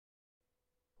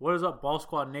What is up, Ball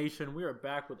Squad Nation? We are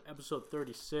back with episode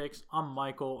 36. I'm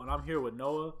Michael, and I'm here with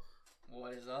Noah.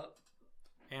 What is up?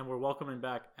 And we're welcoming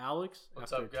back Alex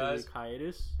What's after up, guys? 2-week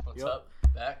hiatus. What's up?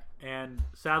 Back. And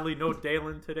sadly, no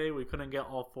Dalen today. We couldn't get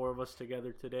all four of us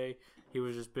together today. He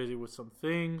was just busy with some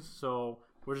things, so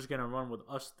we're just going to run with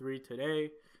us three today.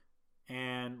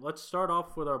 And let's start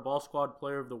off with our Ball Squad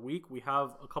Player of the Week. We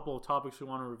have a couple of topics we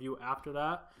want to review after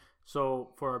that. So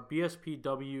for our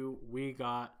BSPW, we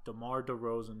got DeMar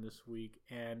DeRozan this week,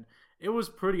 and it was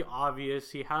pretty obvious.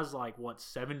 He has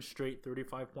 7 straight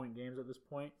 35-point games at this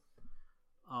point.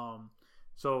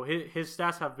 So his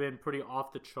stats have been pretty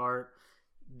off the chart.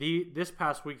 This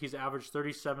past week, he's averaged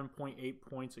 37.8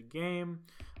 points a game,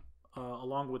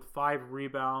 along with 5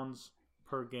 rebounds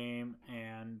per game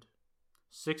and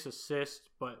 6 assists.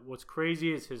 But what's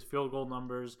crazy is his field goal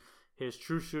numbers. His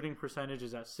true shooting percentage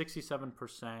is at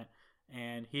 67%,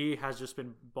 and he has just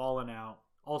been balling out.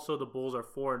 Also, the Bulls are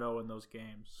 4-0 in those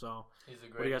games. So, he's the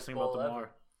what do you guys think about DeMar?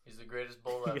 He's the greatest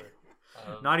bull ever.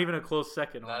 Not even a close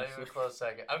second, Not honestly. even a close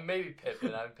second. Maybe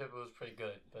Pippen. Pippen was pretty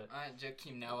good. But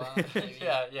Joakim Noah.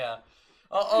 yeah.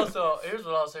 Also, here's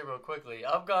what I'll say real quickly.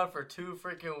 I'm gone for 2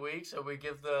 freaking weeks, and we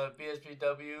give the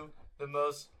BSPW the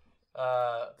most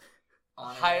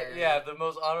the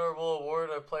most honorable award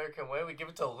a player can win. We give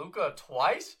it to Luka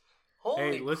twice.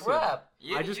 Holy crap!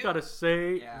 I just gotta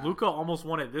say, Luka almost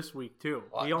won it this week too.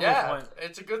 He almost won.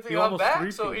 It's a good thing I'm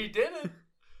back, so he didn't.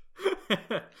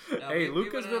 Hey,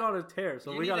 Luka's been on a tear,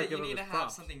 so we gotta give him his props. You need to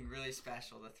have something really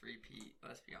special to three-peat.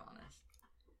 Let's be honest.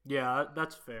 Yeah,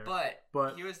 that's fair.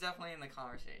 But he was definitely in the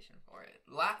conversation for it.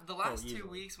 The last 2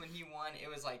 weeks when he won, it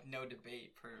was no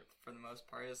debate for the most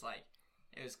part.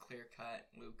 It was clear cut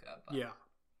Luka. But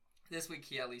this week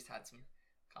he at least had some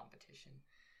competition.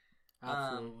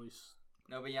 Absolutely.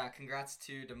 But congrats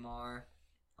to DeMar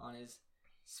on his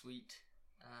sweet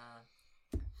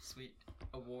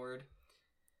award.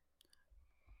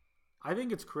 I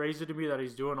think it's crazy to me that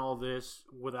he's doing all this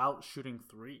without shooting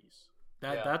threes.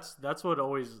 That's what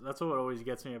always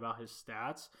gets me about his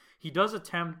stats. He does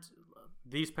attempt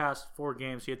these past 4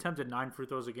 games. He attempted 9 free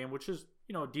throws a game, which is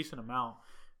a decent amount.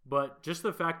 But just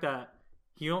the fact that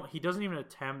he doesn't even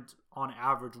attempt on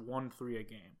average 1 3 a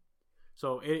game.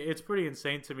 So it's pretty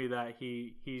insane to me that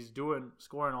he's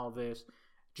scoring all this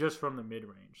just from the mid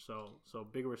range. So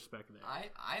big respect there.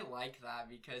 I like that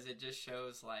because it just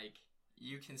shows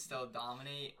you can still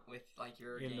dominate with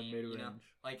your game. In the mid range.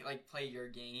 Like play your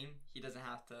game. He doesn't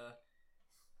have to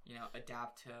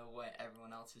adapt to what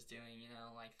everyone else is doing.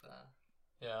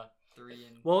 The 3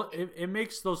 and well, it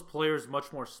makes those players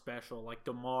much more special. Like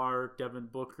DeMar, Devin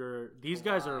Booker, these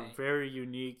guys are very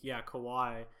unique. Yeah,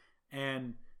 Kawhi,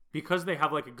 and because they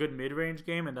have a good mid-range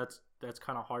game, and that's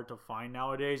kind of hard to find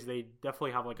nowadays. They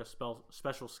definitely have a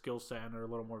special skill set and are a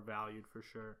little more valued for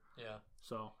sure. Yeah.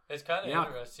 So it's kind of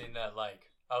interesting that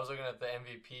I was looking at the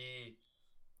MVP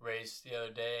race the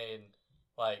other day, and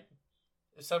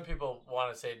some people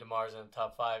want to say DeMar's in the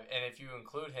top 5, and if you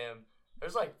include him,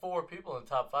 there's 4 people in the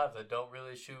top 5 that don't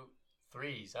really shoot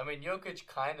threes. I mean, Jokic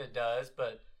kind of does,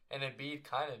 and Embiid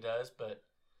kind of does, but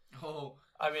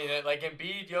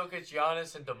Embiid, Jokic,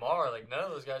 Giannis, and DeMar, none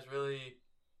of those guys really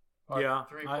are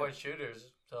 3-point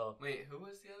shooters. So wait, who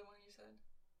was the other one you said?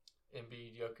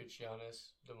 Embiid, Jokic,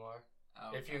 Giannis, DeMar. Oh,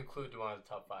 okay. If you include DeMar in the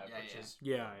top 5, is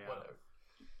whatever.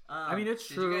 I mean, it's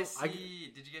true.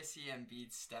 Did you guys see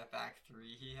Embiid's step back 3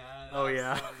 he had? Oh,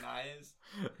 yeah. So nice.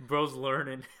 Bro's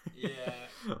learning. Yeah.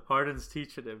 Harden's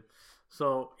teaching him.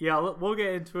 So, we'll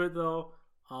get into it, though.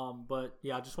 But,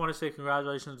 I just want to say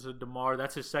congratulations to DeMar.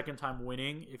 That's his 2nd time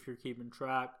winning, if you're keeping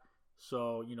track.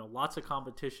 So, lots of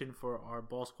competition for our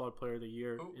Ball Squad Player of the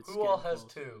Year. Who all has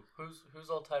 2? Who's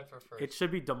all tied for first? It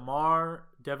should be DeMar,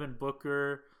 Devin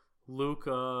Booker,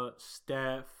 Luka,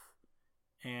 Steph,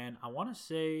 and I want to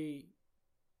say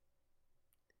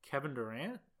Kevin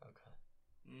Durant.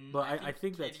 Okay. But I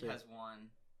think that's it. KD has 1.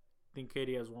 I think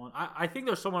KD has 1. I think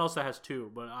there's someone else that has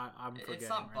 2, but I'm forgetting. It's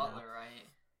not Butler,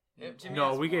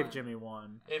 right? We gave Jimmy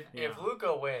 1. If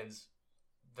Luka wins,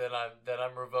 then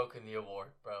I'm revoking the award,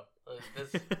 bro.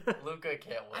 Luka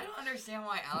can't win. I don't understand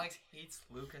why Alex hates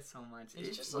Luka so much.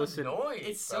 It's just annoying.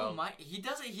 It's so much. He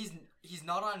doesn't. He's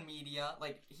not on media.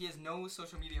 He has no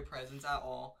social media presence at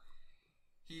all.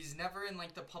 He's never in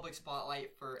the public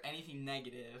spotlight for anything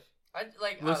negative.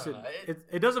 Listen, I don't know.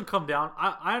 It doesn't come down.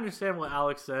 I understand what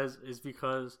Alex says is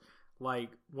because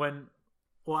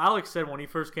Alex said when he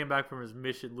first came back from his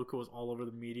mission, Luka was all over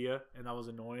the media, and that was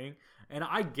annoying. And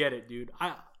I get it, dude.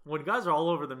 When guys are all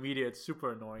over the media, it's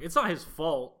super annoying. It's not his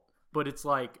fault, but it's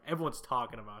everyone's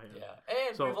talking about him. Yeah,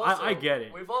 and so I get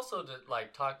it. We've also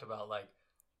talked about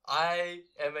I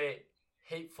am a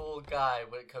hateful guy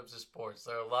when it comes to sports.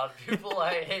 There are a lot of people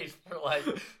I hate for like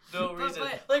no reason.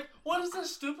 Like, what is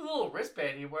this stupid little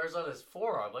wristband he wears on his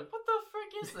forearm? Like, what the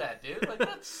frick is that, dude? Like,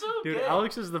 that's so dude, gay.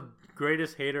 Alex is the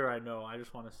greatest hater I know. I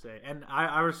just want to say, and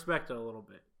I respect it a little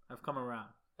bit. I've come around.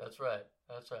 That's right.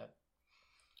 All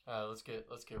right, let's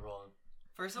get rolling.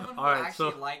 For someone who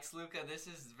actually likes Luka, this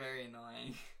is very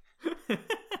annoying.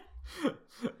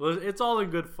 Well, it's all in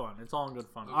good fun.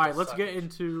 All right, let's get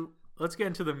into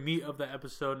the meat of the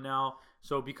episode now.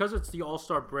 So because it's the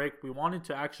All-Star break, we wanted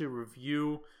to actually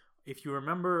review, if you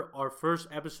remember, our first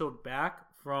episode back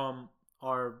from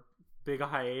our big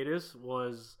hiatus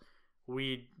was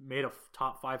we made a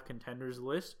top 5 contenders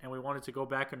list, and we wanted to go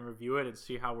back and review it and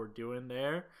see how we're doing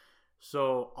there.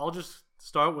 So I'll just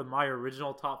start with my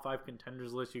original top 5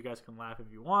 contenders list. You guys can laugh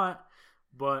if you want,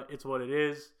 but it's what it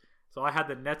is. So I had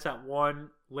the Nets at 1,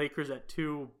 Lakers at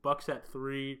 2, Bucks at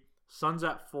 3, Suns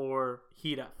at 4,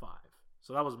 Heat at 5.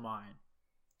 So that was mine.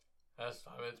 That's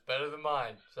fine. It's better than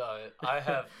mine. So I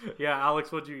have. Yeah,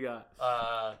 Alex, what you got?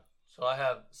 So I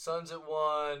have Suns at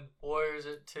 1, Warriors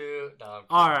at 2. No, I'm kidding.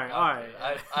 All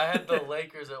right. I had the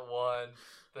Lakers at 1,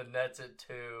 the Nets at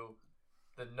 2,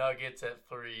 the Nuggets at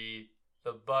 3,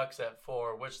 the Bucks at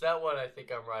 4, which that one I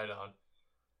think I'm right on.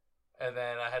 And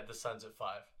then I had the Suns at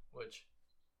 5, which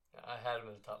I had them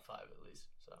in the top 5 at least.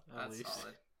 So that's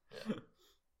solid.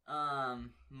 Yeah.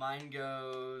 Mine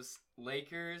goes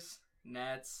Lakers,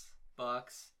 Nets,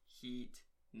 Bucks, Heat,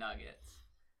 Nuggets.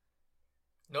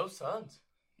 No Suns.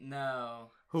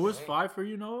 No. Who was 5 for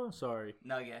you, Noah? Sorry.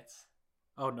 Nuggets.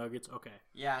 Oh, Nuggets. Okay.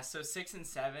 Yeah, so 6 and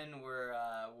 7 were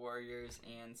Warriors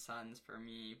and Suns for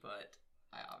me, but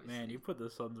I obviously. Man, you put the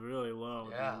Suns really low,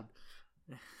 yeah. dude.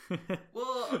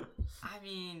 Well, I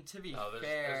mean, to be fair,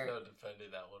 there's no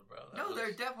defending that one, bro.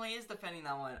 There definitely is defending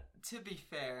that one. To be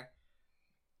fair,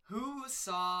 who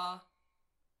saw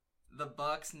the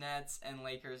Bucks, Nets, and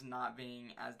Lakers not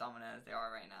being as dominant as they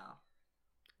are right now?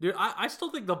 Dude, I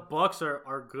still think the Bucks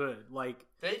are good. Like,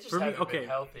 they just haven't been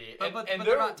healthy. But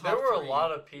there were a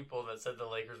lot of people that said the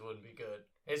Lakers wouldn't be good.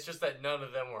 It's just that none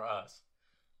of them were us.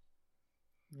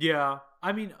 Yeah.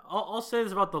 I mean, I'll say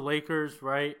this about the Lakers,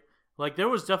 right? Like, there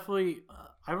was definitely...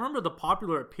 I remember the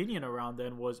popular opinion around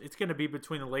then was it's going to be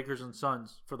between the Lakers and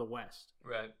Suns for the West.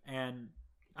 Right. And,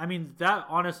 I mean, that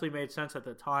honestly made sense at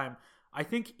the time. I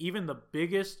think even the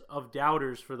biggest of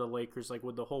doubters for the Lakers, like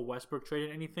with the whole Westbrook trade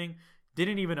and anything,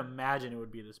 didn't even imagine it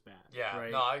would be this bad. Yeah,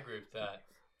 right? No, I agree with that.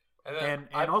 And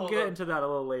I'll get into that a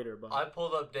little later. But I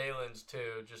pulled up Dalen's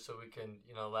too, just so we can,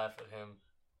 laugh at him.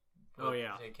 Oh,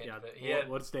 yeah.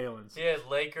 What's Dalen's? He had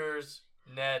Lakers,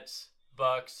 Nets,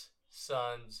 Bucks,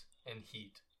 Suns, and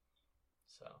Heat.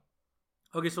 So.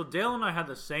 Okay, so Dale and I had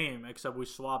the same, except we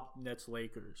swapped Nets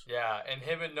Lakers. Yeah, and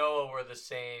him and Noah were the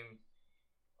same,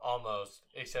 almost,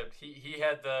 except he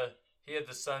had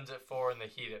the Suns at 4 and the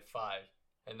Heat at 5,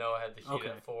 and Noah had the Heat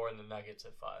at 4 and the Nuggets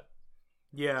at 5.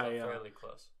 Yeah, so yeah, fairly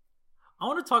close. I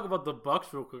want to talk about the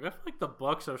Bucks real quick. I feel like the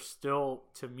Bucks are still,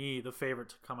 to me, the favorite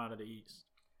to come out of the East.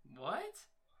 What?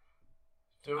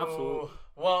 Absolutely.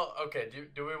 Well, okay.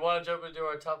 Do we want to jump into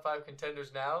our top 5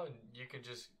 contenders now, and you can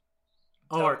just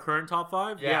our current top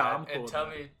 5? Yeah, I'm cool.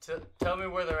 And tell me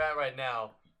where they're at right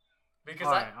now, because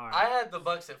I had the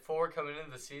Bucks at 4 coming into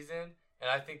the season,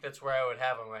 and I think that's where I would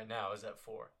have them right now. Is at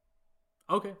 4.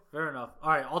 Okay, fair enough.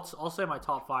 All right, I'll say my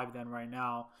top 5 then right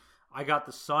now. I got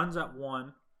the Suns at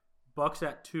 1, Bucks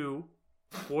at 2,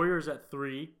 Warriors at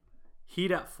 3,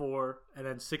 Heat at 4, and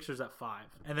then Sixers at 5.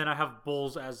 And then I have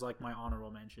Bulls as like my honorable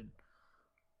mention.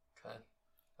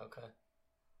 Okay.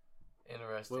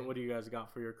 Interesting. What do you guys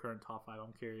got for your current top 5?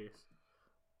 I'm curious.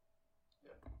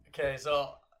 Okay, so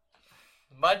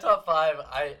my top 5,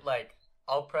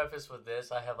 I'll preface with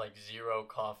this. I have like zero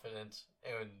confidence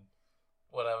in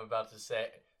what I'm about to say.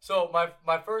 So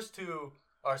my first 2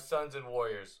 are Suns and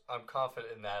Warriors. I'm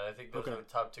confident in that. I think those are the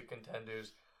top 2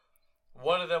 contenders.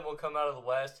 One of them will come out of the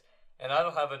West. And I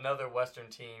don't have another Western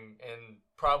team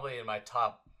probably in my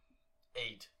top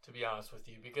 8, to be honest with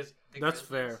you, because that's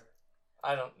fair.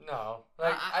 I don't know.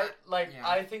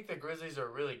 I think the Grizzlies are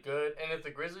really good, and if the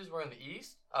Grizzlies were in the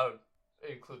East, I would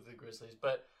include the Grizzlies.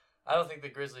 But I don't think the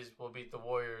Grizzlies will beat the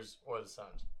Warriors or the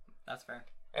Suns. That's fair.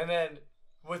 And then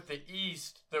with the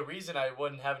East, the reason I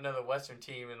wouldn't have another Western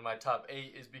team in my top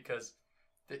 8 is because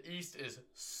the East is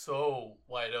so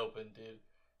wide open, dude.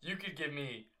 You could give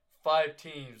me 5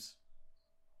 teams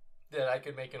that I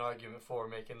could make an argument for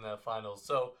making the finals.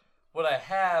 So what I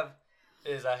have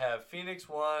is I have Phoenix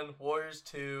 1, Warriors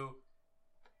 2.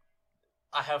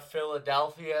 I have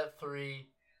Philadelphia at 3.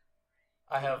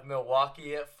 I have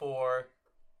Milwaukee at 4.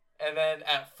 And then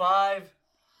at 5,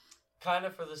 kind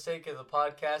of for the sake of the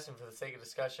podcast and for the sake of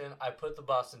discussion, I put the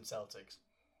Boston Celtics.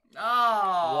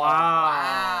 Oh,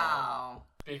 wow.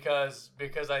 Because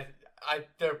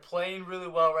they're playing really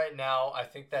well right now. I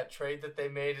think that trade that they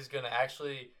made is going to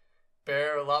actually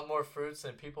bear a lot more fruits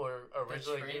than people are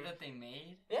originally. The trade that they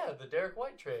made? Yeah, the Derek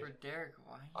White trade. For Derek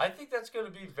White? I think that's going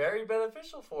to be very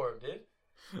beneficial for him, dude.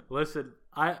 Listen,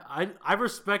 I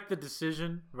respect the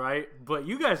decision, right? But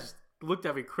you guys looked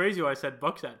at me crazy when I said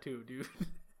Bucks at 2, dude.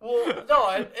 Well, no,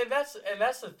 and that's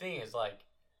the thing is like,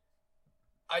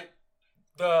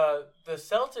 the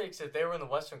Celtics, if they were in the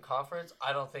Western Conference,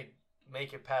 I don't think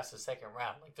make it past the second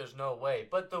round. Like, there's no way.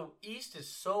 But the East is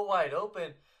so wide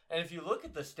open, and if you look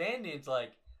at the standings,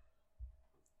 like,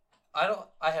 I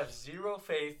have zero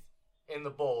faith in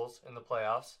the Bulls in the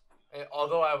playoffs.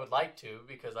 Although I would like to,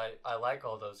 because I like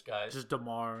all those guys. Just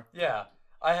DeMar. Yeah,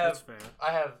 That's fair.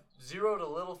 I have zero to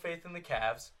little faith in the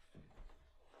Cavs,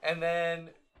 and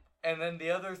then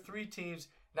the other 3 teams.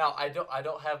 Now I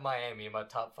don't have Miami in my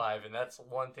top 5, and that's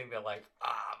one thing that like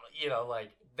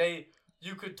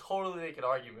you could totally make an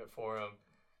argument for them.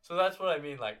 So that's what I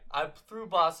mean. Like, I threw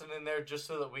Boston in there just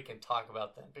so that we can talk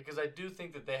about them, because I do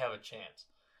think that they have a chance.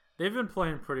 They've been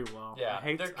playing pretty well. Yeah,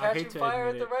 they're catching fire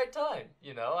at the right time.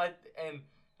 You know, and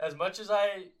as much as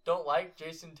I don't like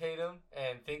Jason Tatum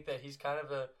and think that he's kind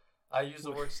of I use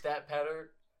the word stat pattern,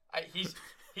 he's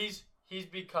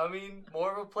becoming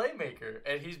more of a playmaker,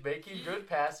 and he's making good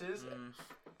passes,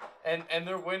 and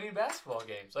they're winning basketball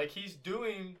games. Like, he's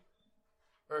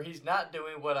not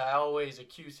doing what I always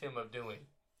accuse him of doing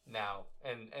now,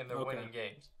 and they're winning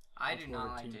games. I do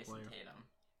not like Jason Tatum.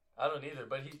 I don't either,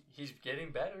 but he's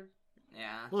getting better.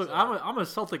 Yeah. Look, so. I'm a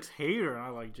Celtics hater, and I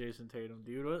like Jason Tatum,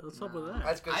 dude. What's up with that?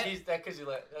 That's because he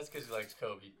likes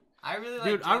Kobe. I really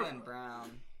like Jaylen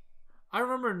Brown. I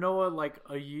remember Noah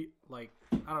a year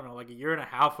and a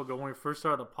half ago when we first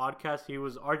started the podcast. He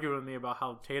was arguing with me about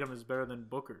how Tatum is better than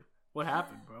Booker. What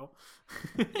happened, bro?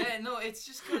 Yeah, no, it's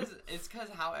just because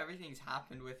how everything's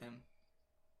happened with him.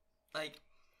 Like,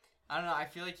 I don't know. I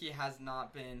feel like he has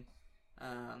not been.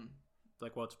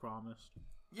 Like what's promised.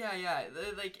 Yeah.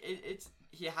 Like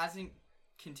he hasn't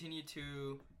continued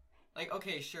to, like,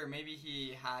 okay, sure, maybe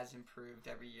he has improved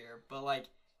every year, but like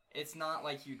it's not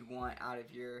like you'd want out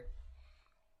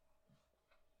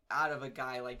of a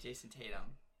guy like Jason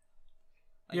Tatum.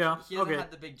 Like, yeah, he hasn't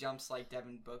had the big jumps like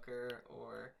Devin Booker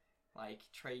or like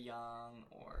Trae Young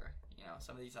or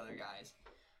some of these other guys.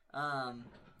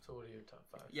 So what are your top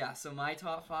 5? Yeah, so my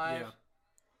top 5. Yeah.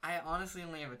 I honestly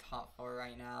only have a top 4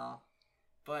 right now.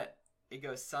 But it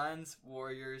goes Suns,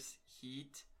 Warriors,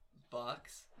 Heat,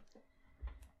 Bucks.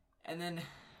 And then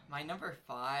my number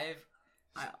 5...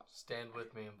 Stand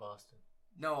with me in Boston.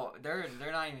 No, they're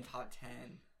not even top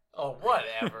 10. Oh,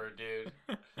 whatever, dude.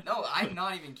 No, I'm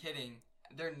not even kidding.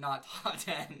 They're not top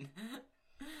 10.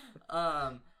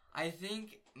 I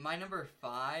think my number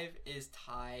 5 is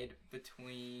tied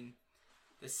between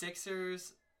the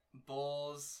Sixers,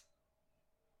 Bulls,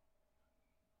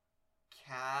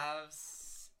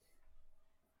 Cavs,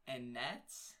 and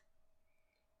Nets.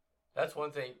 That's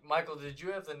one thing. Michael, did you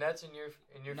have the Nets in your 5?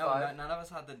 No, none of us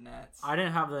had the Nets. I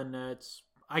didn't have the Nets.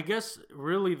 I guess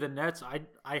really the Nets,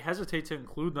 I hesitate to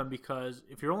include them because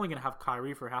if you're only going to have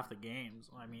Kyrie for half the games,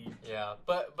 I mean... Yeah,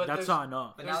 but that's not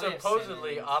enough. There's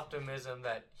supposedly optimism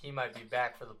that he might be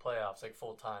back for the playoffs, like,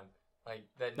 full-time. Like,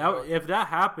 if that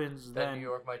happens, then... New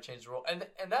York might change the rule. And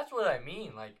that's what I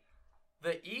mean. Like,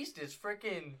 the East is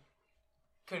freaking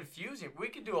confusing. We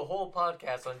could do a whole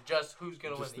podcast on just who's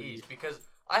going to win the East because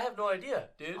I have no idea,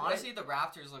 dude. Honestly, the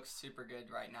Raptors look super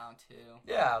good right now, too.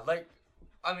 Yeah, like,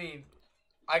 I mean...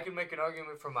 I can make an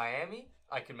argument for Miami.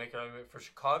 I can make an argument for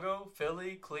Chicago,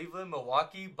 Philly, Cleveland,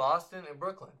 Milwaukee, Boston, and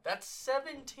Brooklyn. That's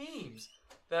 7 teams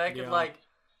that I could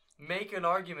make an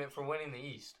argument for winning the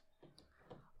East.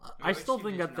 I still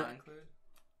think that Toronto.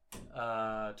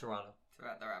 The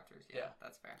Raptors. Yeah,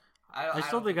 that's fair. I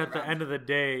still think at the end of the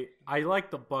day, I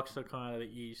like the Bucks to come out of the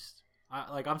East.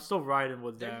 I'm still riding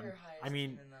with them. I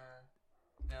mean,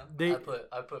 no.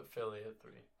 I put Philly at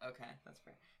 3. Okay, that's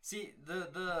fair. See,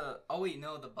 the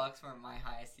Bucks weren't my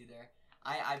highest either.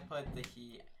 I put the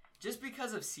Heat. Just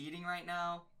because of seeding right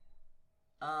now,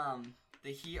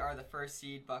 the Heat are the 1st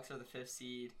seed, Bucks are the 5th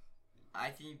seed. I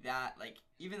think that, like,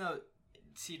 even though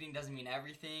seeding doesn't mean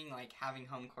everything, like, having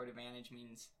home court advantage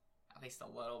means at least a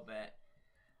little bit.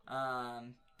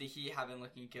 The Heat have been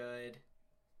looking good.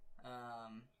 I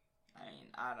mean,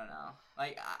 I don't know.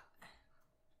 Like,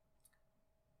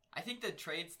 I think the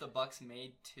trades the Bucks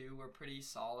made too were pretty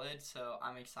solid, so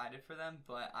I'm excited for them.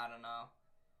 But I don't know.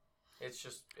 It's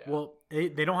just Well, they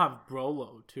don't have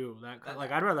Brolo too.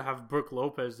 I'd rather have Brook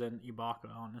Lopez than Ibaka,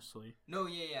 honestly. No,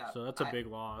 yeah. So that's a big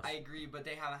loss. I agree, but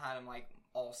they haven't had him like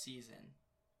all season.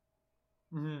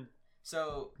 Mm-hmm.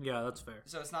 So yeah, that's fair.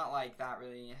 So it's not like that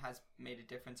really has made a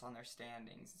difference on their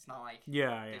standings. It's not like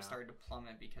they started to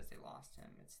plummet because they lost him.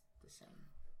 It's the same.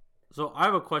 So I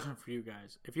have a question for you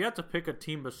guys. If you had to pick a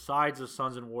team besides the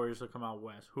Suns and Warriors to come out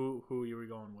west, who you were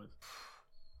going with?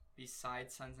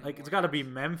 Besides Suns and Warriors? It's got to be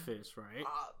Memphis, right?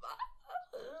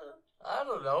 I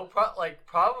don't know.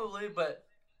 Probably, but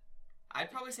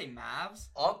I'd probably say Mavs.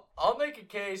 I'll make a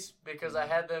case because I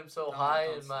had them so high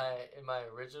in my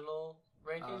original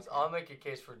rankings. Okay. I'll make a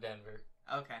case for Denver.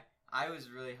 Okay. I was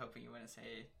really hoping you wouldn't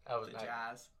say the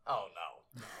Jazz. Oh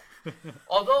no.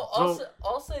 Although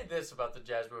I'll say this about the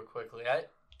Jazz real quickly. I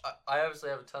obviously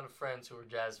have a ton of friends who are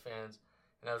Jazz fans,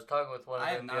 and I was talking with one of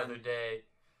them the other day,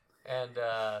 and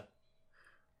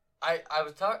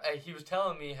he was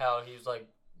telling me how he was like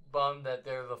bummed that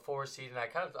they're the 4 seed, and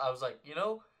I was like,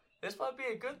 this might be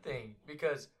a good thing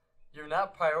because you're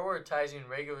not prioritizing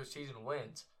regular season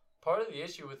wins. Part of the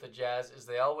issue with the Jazz is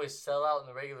they always sell out in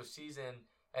the regular season,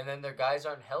 and then their guys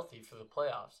aren't healthy for the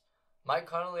playoffs. Mike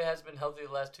Conley has been healthy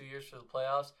the last 2 years for the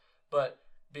playoffs, but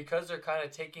because they're kind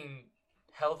of taking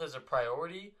health as a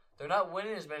priority, they're not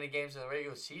winning as many games in the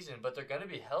regular season, but they're going to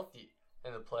be healthy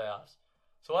in the playoffs.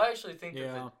 So I actually think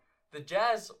that the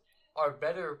Jazz are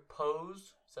better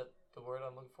posed. Is that the word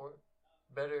I'm looking for?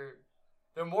 Better.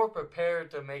 They're more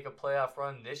prepared to make a playoff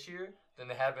run this year than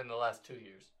they have in the last 2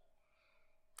 years.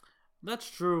 That's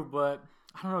true, but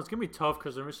I don't know. It's going to be tough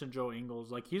because they're missing Joe Ingles.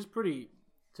 Like,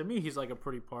 to me, he's like a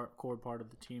pretty core part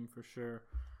of the team for sure.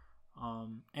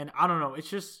 And I don't know. It's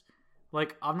just,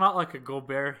 like, I'm not like a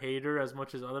Gobert hater as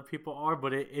much as other people are,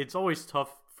 but it's always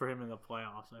tough for him in the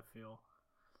playoffs, I feel.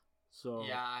 So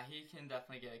yeah, he can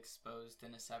definitely get exposed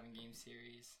in a 7-game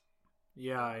series.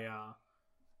 Yeah.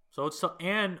 So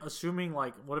and assuming,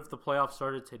 like, what if the playoffs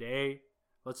started today?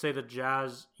 Let's say the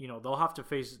Jazz, they'll have to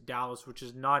face Dallas, which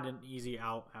is not an easy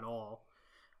out at all.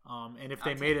 And if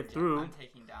they made it through, I'm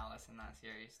taking Dallas in that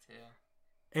series too.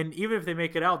 And even if they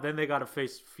make it out, then they got to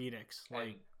face Phoenix.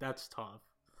 Like, that's tough.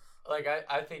 Like,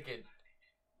 I think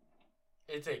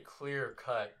it's a clear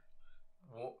cut.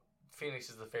 Phoenix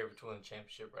is the favorite to win the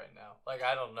championship right now. Like,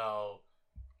 I don't know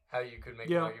how you could make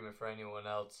an argument for anyone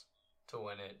else to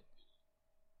win it.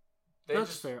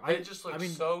 That's fair. They just look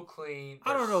so clean.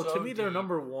 I don't know. To me, they're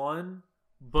number one,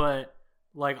 but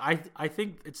like I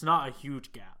think it's not a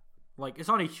huge gap. Like, it's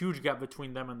not a huge gap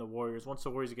between them and the Warriors. Once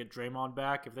the Warriors get Draymond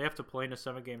back, if they have to play in a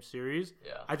 7-game series,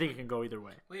 I think it can go either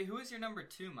way. Wait, who was your number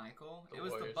 2, Michael? It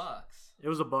was the Bucks. It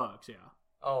was the Bucks, yeah.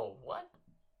 Oh, what?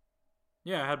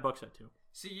 Yeah, I had Bucks at 2.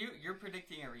 So you're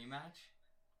predicting a rematch?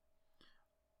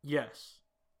 Yes.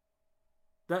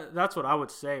 That's what I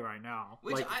would say right now.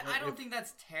 Which like, I don't think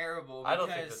that's terrible. I don't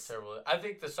think that's terrible. I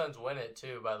think the Suns win it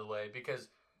too, by the way, because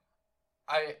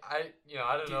I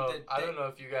don't know. I don't know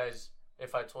if you guys,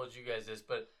 if I told you guys this,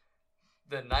 but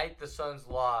the night the Suns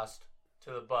lost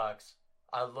to the Bucks,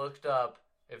 I looked up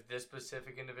if this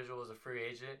specific individual was a free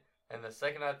agent, and the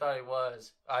second I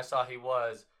saw he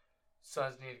was,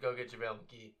 Suns need to go get JaVale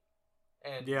McGee.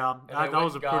 And that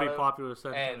was a pretty popular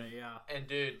sentiment. And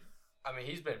dude, I mean,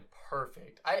 he's been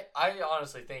perfect. I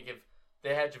honestly think if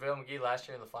they had JaVale McGee last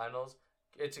year in the finals,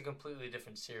 it's a completely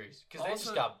different series because they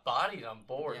just got bodied on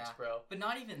boards, bro. But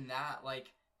not even that.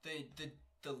 Like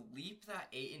the leap that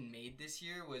Ayton made this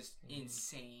year was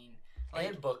insane. Like,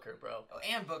 and Booker, bro.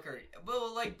 And Booker.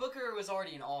 Well, like, Booker was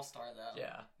already an all-star, though.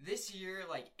 Yeah. This year,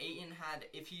 like, Ayton had,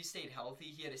 if he stayed healthy,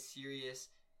 he had a serious,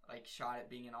 like, shot at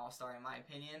being an all-star, in my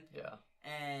opinion. Yeah.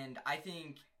 And I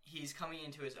think he's coming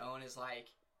into his own as, like,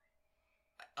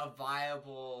 a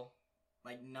viable,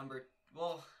 like,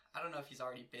 well, I don't know if he's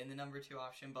already been the number 2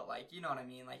 option, but, like, you know what I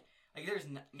mean? Like there's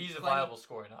he's a viable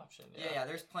scoring option. Yeah,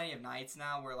 there's plenty of nights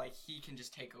now where, like, he can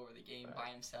just take over the game by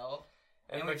himself.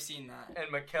 And we've seen that. And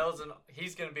Mikel's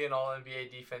he's going to be an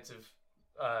All-NBA defensive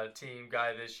team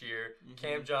guy this year. Mm-hmm.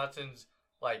 Cam Johnson's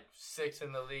like 6th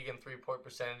in the league in 3-point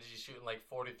percentage. He's shooting like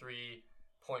 43.5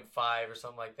 or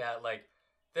something like that. Like,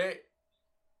 they,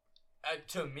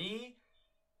 to me,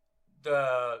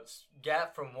 the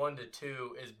gap from 1 to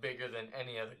 2 is bigger than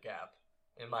any other gap,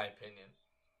 in my opinion.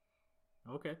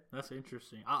 Okay, that's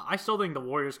interesting. I still think the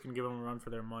Warriors can give them a run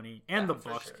for their money, and the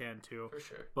Bucks can too. For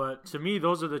sure. But to me,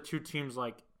 those are the 2 teams,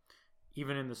 like,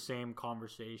 even in the same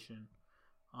conversation.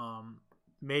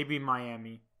 Maybe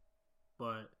Miami,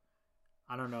 but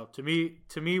I don't know. To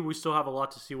me, we still have a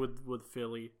lot to see with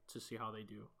Philly to see how they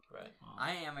do. Right.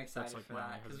 I am excited for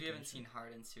that because we haven't seen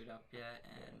Harden suit up yet,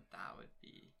 and that would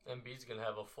be. Embiid's gonna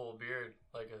have a full beard,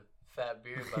 like a fat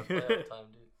beard by playoff time,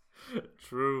 dude.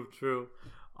 True.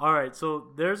 All right, so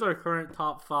there's our current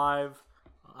top 5.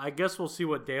 I guess we'll see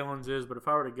what Dalen's is, but if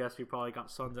I were to guess, he probably got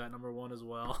Suns at number 1 as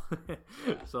well.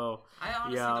 So I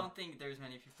honestly don't think there's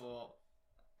many people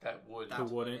that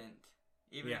wouldn't.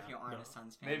 Even if you aren't a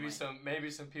Suns fan.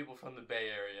 Maybe some people from the Bay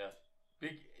Area.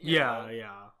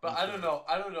 Yeah. But I don't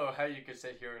know how you could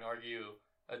sit here and argue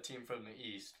a team from the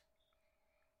East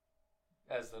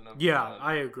as the number 1.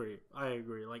 I agree.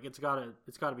 Like it's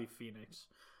gotta be Phoenix.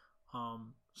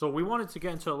 So we wanted to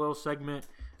get into a little segment,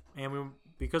 and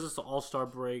because it's the All-Star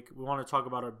break, we want to talk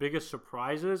about our biggest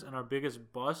surprises and our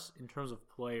biggest busts in terms of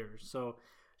players. So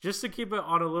just to keep it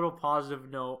on a little positive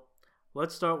note,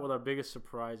 let's start with our biggest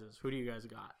surprises. Who do you guys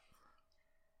got?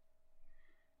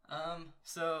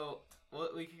 So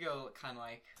we could go kind of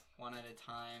like one at a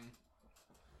time.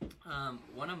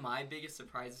 One of my biggest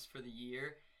surprises for the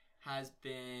year has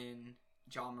been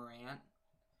Ja Morant.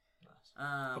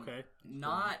 Okay.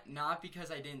 Not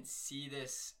because I didn't see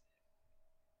this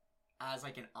as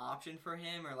like an option for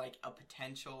him or like a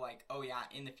potential like, oh yeah,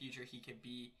 in the future he could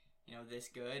be, this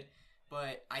good.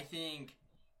 But I think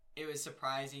it was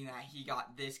surprising that he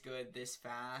got this good this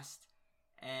fast,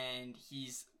 and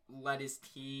he's led his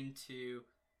team to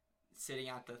sitting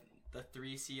at the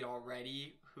 3 seed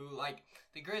already. Who, like,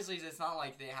 the Grizzlies, it's not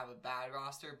like they have a bad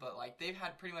roster, but like they've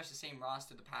had pretty much the same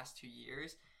roster the past 2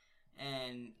 years.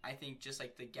 And I think just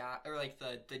like the gap or like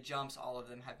the jumps all of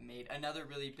them have made. Another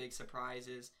really big surprise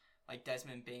is like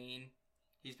Desmond Bane.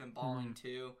 He's been balling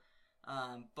too.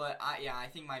 But I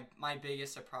think my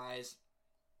biggest surprise,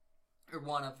 or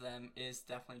one of them, is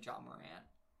definitely Ja Morant.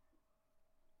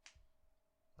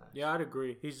 Yeah, I'd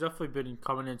agree. He's definitely been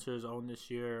coming into his own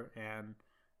this year and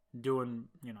doing,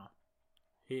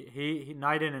 he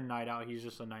night in and night out, he's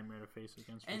just a nightmare to face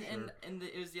against. And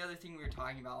it was the other thing we were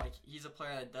talking about. Like, he's a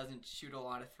player that doesn't shoot a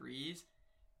lot of threes,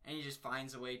 and he just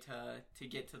finds a way to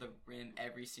get to the rim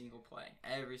every single play.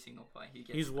 He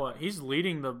gets. He's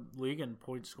leading the league in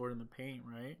points scored in the paint,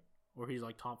 right? Or he's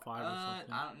like top 5 or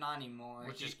something. Not anymore.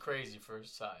 Which is crazy for his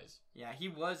size. Yeah, he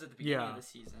was at the beginning of the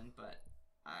season, but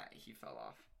he fell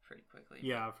off pretty quickly.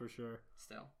 Yeah, for sure.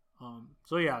 Still.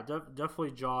 So yeah,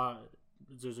 definitely Ja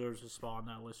deserves a spot on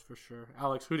that list for sure.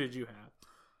 Alex, who did you have?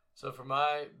 So for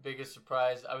my biggest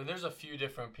surprise, I mean, there's a few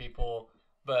different people,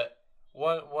 but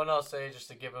one I'll say just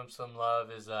to give him some love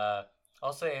is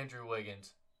I'll say Andrew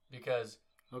Wiggins, because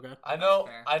I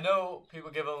know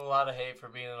people give him a lot of hate for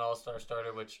being an all-star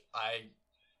starter, which I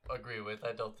agree with.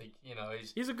 I don't think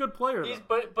he's a good player.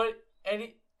 But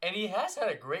he has had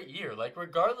a great year. Like,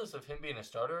 regardless of him being a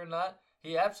starter or not,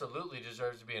 he absolutely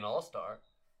deserves to be an all-star.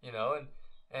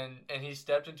 And he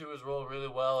stepped into his role really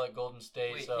well at Golden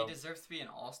State. Wait, so he deserves to be an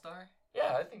all-star?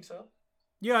 Yeah, I think so.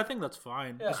 Yeah, I think that's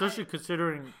fine, especially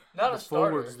considering not the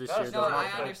forwards this year. No, I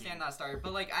understand not starter,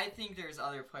 but like I think there's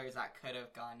other players that could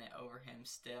have gotten it over him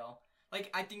still. Like,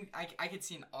 I think I could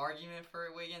see an argument for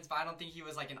Wiggins, but I don't think he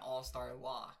was like an all-star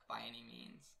lock by any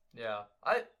means. Yeah,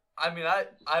 I mean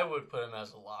I would put him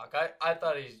as a lock. I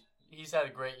thought he's had a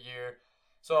great year.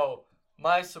 So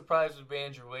my surprise would be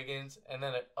Andrew Wiggins, and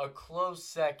then a close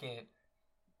second,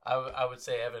 I would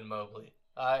say Evan Mobley.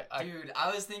 Dude, I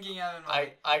was thinking Evan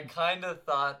Mobley. I kind of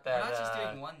thought that. We're not just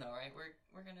doing one though, right?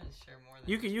 We're gonna share more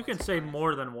than you can say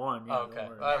more than one. Yeah, okay.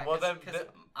 Well then,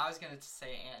 I was gonna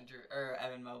say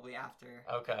Evan Mobley after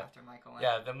Michael.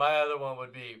 Yeah, then my other one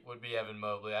would be Evan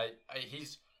Mobley.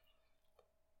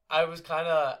 I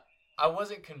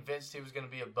wasn't convinced he was gonna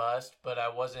be a bust, but I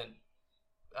wasn't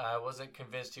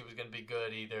convinced he was gonna be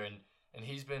good either, and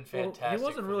he's been fantastic. Well, he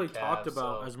wasn't really talked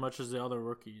about as much as the other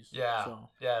rookies. Yeah, so.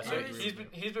 So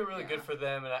he's been really good for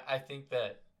them, and I think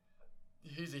that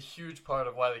he's a huge part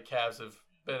of why the Cavs have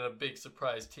been a big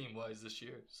surprise team-wise this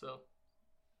year. So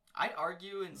I'd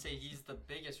argue and say he's the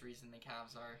biggest reason the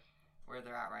Cavs are where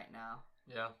they're at right now.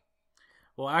 Yeah.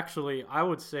 Well, actually, I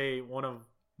would say one of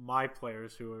my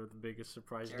players who are the biggest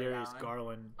surprise, Darius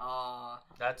Garland.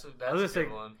 That's a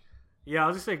good one. Yeah, I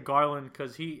was gonna say Garland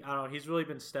because he's really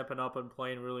been stepping up and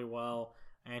playing really well,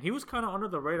 and he was kind of under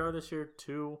the radar this year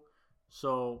too.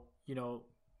 So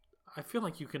I feel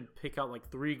like you can pick out like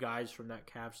 3 guys from that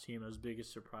Cavs team as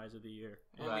biggest surprise of the year.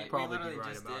 Right. We literally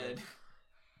just did.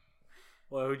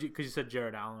 Well, because you said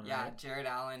Jared Allen. Yeah, right? Jared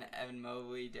Allen, Evan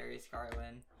Mobley, Darius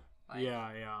Garland. Like,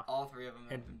 yeah. All 3 of them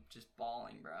have been just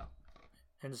balling, bro.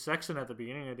 And Sexton at the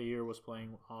beginning of the year was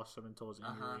playing awesome until his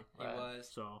injury. He was.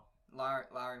 So.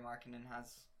 Larry Markkinen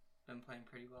has been playing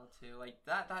pretty well too. Like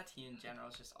that team in general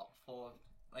is just all full of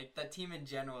that team in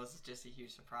general is just a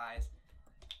huge surprise.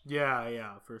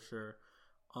 Yeah, for sure.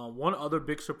 One other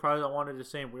big surprise I wanted to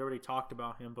say, and we already talked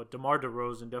about him, but DeMar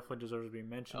DeRozan definitely deserves to be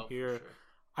mentioned here. Sure.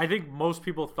 I think most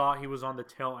people thought he was on the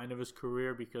tail end of his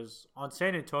career because on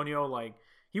San Antonio, like,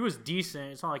 he was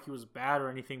decent. It's not like he was bad or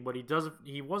anything, but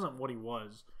he wasn't what he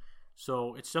was.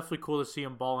 So it's definitely cool to see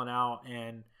him balling out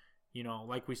and, you know,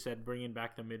 like we said, bringing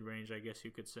back the mid-range, I guess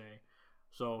you could say.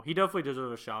 So he definitely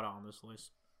deserves a shout-out on this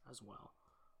list as well.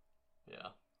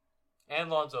 Yeah. And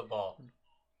Lonzo Ball.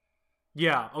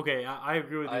 Yeah, okay, I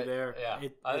agree with you there. Yeah,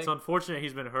 it's unfortunate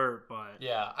he's been hurt, but...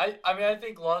 Yeah, I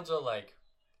think Lonzo, like...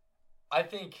 I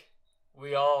think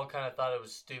we all kind of thought it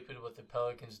was stupid what the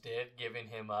Pelicans did, giving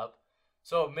him up.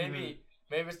 So maybe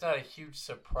it's not a huge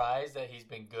surprise that he's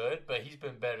been good, but he's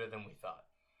been better than we thought.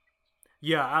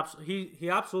 Yeah, he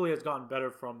absolutely has gotten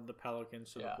better from the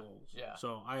Pelicans to the Bulls. Yeah.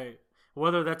 So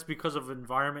whether that's because of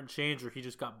environment change or he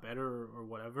just got better or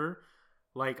whatever,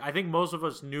 like, I think most of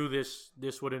us knew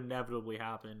this would inevitably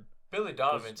happen. Billy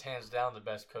Donovan's hands down the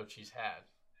best coach he's had,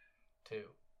 too.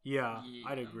 Yeah,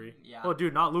 I'd agree. Yeah. Oh,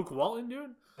 dude, not Luke Walton,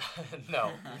 dude?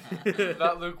 No.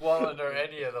 Not Luke Walton or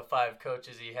any of the 5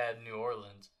 coaches he had in New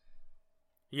Orleans.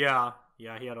 Yeah, he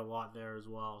had a lot there as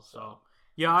well. So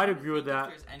yeah, I'd agree with that. If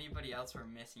there's anybody else we're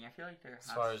missing, I feel like there has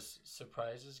as far as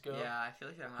surprises go. Yeah, I feel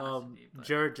like there has to be. But...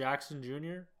 Jarrett Jackson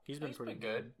Jr. He's been pretty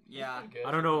good. Yeah, good.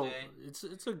 I don't know.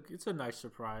 It's a nice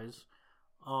surprise.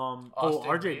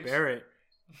 RJ Reeves? Barrett.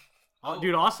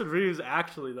 Dude, Austin Reeves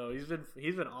actually though he's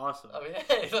been awesome. I mean,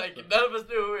 like none of us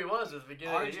knew who he was at the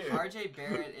beginning of the year. RJ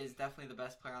Barrett is definitely the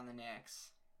best player on the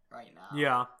Knicks right now.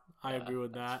 Yeah, I agree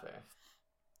with that. Fair.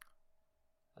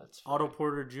 That's fair. Otto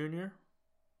Porter Jr.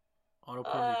 Otto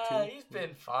Porter 2. He's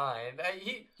been fine.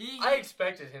 I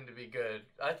expected him to be good.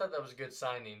 I thought that was a good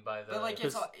signing by the. But like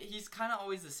he's kind of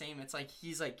always the same. It's like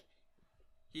he's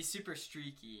super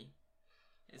streaky.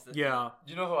 Yeah.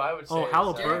 You know who I would say? Oh,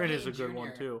 Halliburton is a good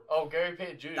one, too. Oh, Gary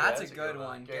Payton Jr. That's a good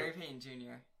one. Gary Payton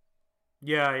Jr.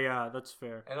 Yeah, that's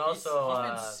fair. And also... He's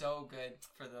been so good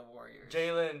for the Warriors.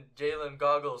 Jalen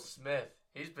Goggles Smith.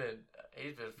 He's been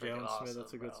freaking awesome, Smith,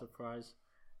 that's a good surprise.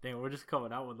 Dang, we're just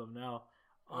coming out with them now.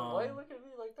 Why are you looking at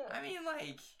me like that? I mean,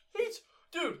 like...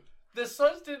 Dude, the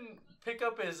Suns didn't pick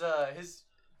up his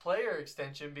player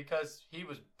extension because he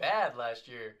was bad last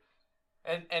year.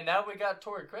 And now we got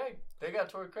Torrey Craig. They got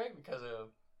Torrey Craig because of him.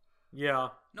 Yeah.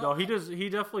 No, he does. He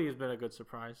definitely has been a good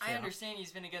surprise. I understand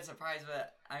he's been a good surprise,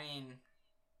 but I mean,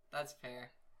 that's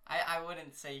fair. I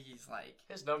wouldn't say he's like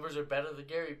his numbers are better than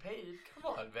Gary Payton.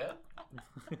 Come on,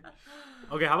 man.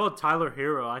 Okay, how about Tyler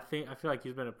Hero? I feel like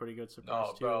he's been a pretty good surprise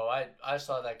too. Bro, I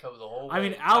saw that coming the whole way. I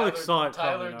mean, Alex saw it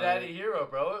coming. Tyler Daddy Hero,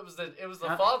 bro. It was the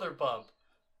father bump.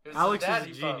 Alex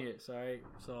is a genius, all right?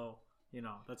 So. You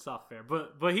know, that's not fair.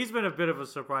 But he's been a bit of a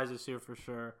surprise this year for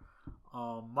sure.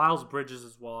 Miles Bridges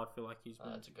as well, I feel like he's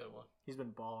been... that's a good one. He's been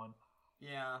balling.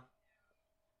 Yeah.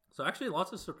 So actually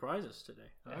lots of surprises today.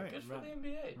 Yeah, all right, good for the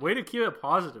NBA. Way to keep it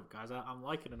positive, guys. I'm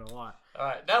liking it a lot. All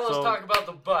right, now let's talk about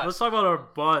the bust. Let's talk about our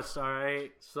bust, all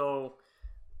right? So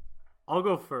I'll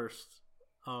go first.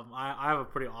 I have a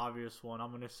pretty obvious one. I'm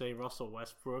going to say Russell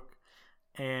Westbrook.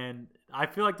 And I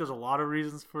feel like there's a lot of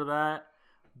reasons for that.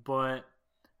 But...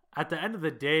 at the end of the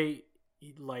day,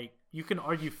 like, you can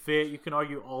argue fit, you can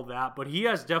argue all that, but he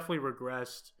has definitely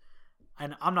regressed,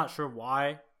 and I'm not sure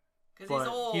why. Because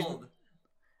he's old.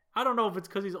 I don't know if it's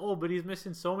because he's old, but he's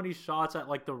missing so many shots at,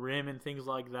 like, the rim and things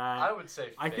like that. I would say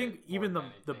fit. I think even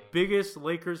the biggest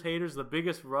Lakers haters, the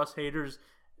biggest Russ haters,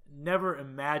 never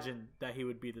imagined that he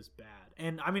would be this bad.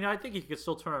 And, I mean, I think he could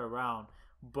still turn it around,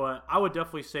 but I would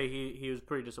definitely say he was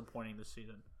pretty disappointing this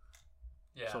season.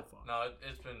 Yeah, so far. No,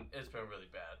 it's been really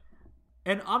bad.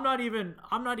 And I'm not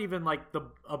even like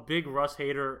a big Russ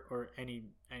hater or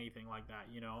anything like that,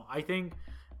 you know. I think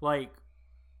like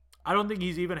I don't think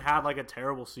he's even had like a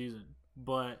terrible season,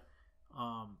 but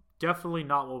definitely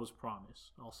not what was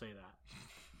promised. I'll say that.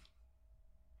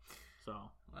 So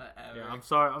whatever.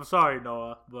 Yeah, I'm sorry,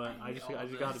 Noah, but I just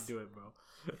got to do it, bro.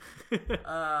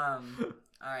 All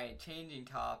right, changing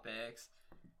topics.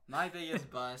 My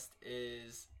biggest bust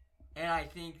is. And I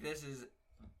think this is,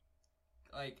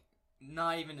 like,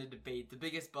 not even a debate. The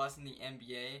biggest bust in the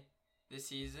NBA this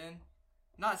season.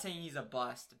 Not saying he's a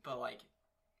bust, but, like,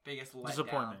 biggest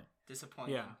letdown.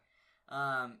 Disappointment.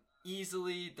 Yeah.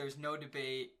 Easily, there's no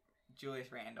debate, Julius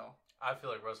Randle. I feel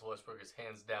like Russell Westbrook is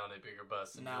hands down a bigger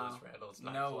bust than Julius Randle. It's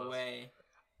not close. No way.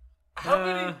 How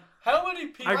many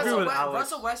people... I agree with Alex.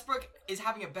 Russell Westbrook is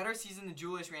having a better season than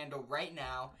Julius Randle right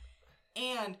now.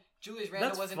 And... Julius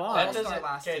Randle was an all-star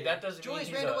last year. That doesn't Julius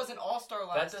mean Randle was an all-star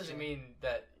last year. That doesn't mean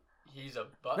that he's a.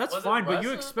 That's fine, but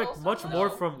you expect much more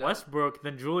from Westbrook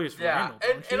than Julius Randle.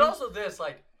 And also this,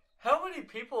 like, how many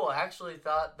people actually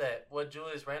thought that what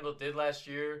Julius Randle did last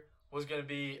year was going to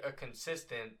be a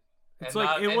consistent? It's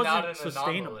like it wasn't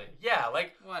sustainable. Yeah,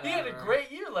 like Whatever. He had a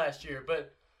great year last year,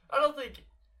 but I don't think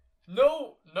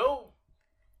no.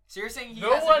 So you're saying he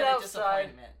hasn't been a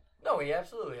disappointment? No, he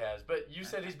absolutely has. But you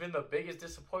said he's been the biggest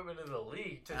disappointment in the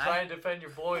league to try and defend your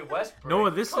boy Westbrook. No,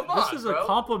 this is a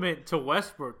compliment to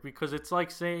Westbrook because it's like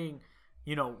saying,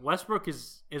 you know, Westbrook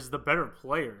is the better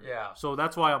player. Yeah. So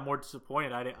that's why I'm more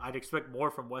disappointed. I'd expect more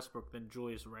from Westbrook than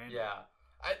Julius Randle.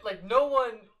 Yeah. No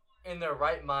one in their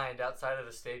right mind outside of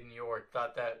the state of New York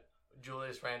thought that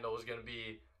Julius Randle was going to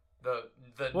be the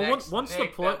next once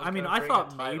Nick the I mean, I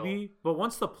thought maybe, but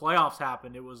once the playoffs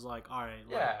happened, it was like, all right.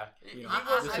 Yeah. You know,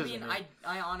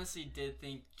 I honestly did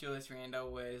think Julius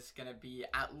Randle was gonna be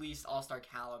at least All-Star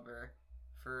caliber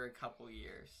for a couple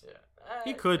years. Yeah.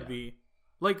 He could be.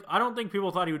 Like, I don't think people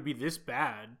thought he would be this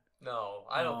bad. No,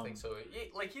 I don't think so.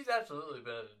 He's absolutely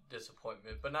been a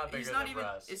disappointment, but not bigger than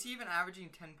Russ. Is he even averaging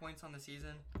 10 points on the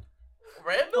season?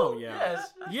 Randle? Oh, yeah.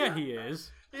 Yes. Yeah, he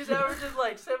is. He's averaging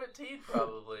like 17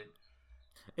 probably.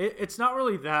 It's not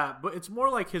really that, but it's more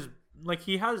like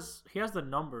he has the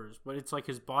numbers, but it's like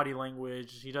his body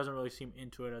language. He doesn't really seem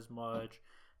into it as much,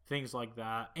 things like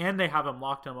that. And they have him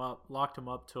locked him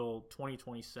up till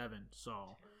 2027.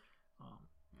 So,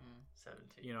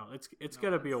 17. You know, it's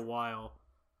gonna be a while.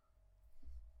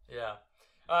 Yeah.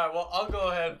 All right. Well, I'll go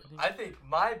ahead. I think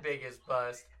my biggest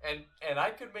bust, and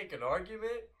I could make an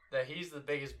argument that he's the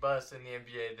biggest bust in the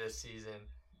NBA this season,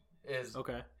 is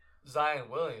Zion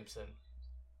Williamson.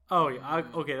 Oh, yeah.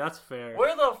 Okay, that's fair.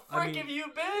 Where the frick have you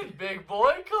been, big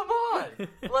boy? Come on.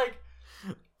 Like,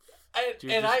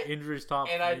 injuries top.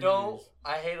 And I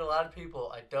hate a lot of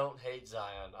people. I don't hate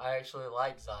Zion. I actually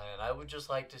like Zion. I would just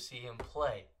like to see him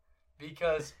play.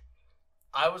 Because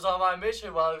I was on my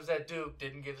mission while he was at Duke,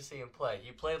 didn't get to see him play.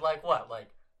 He played like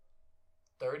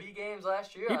 30 games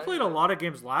last year? He played a lot of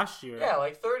games last year. Yeah,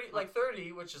 like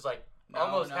 30, which is like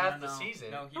almost half the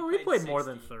season. No, he played more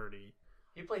than 30.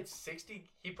 He played 60.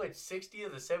 He played 60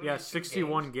 of the 72. Yeah,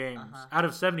 61 games out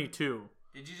of 72.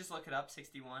 Did you just look it up?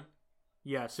 61.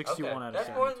 Yeah, 61 out of 72.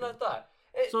 That's more than I thought.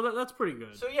 So that's pretty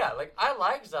good. So yeah, like I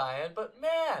like Zion, but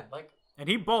man, like. And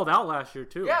he balled out last year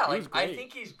too. Yeah, like I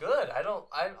think he's good.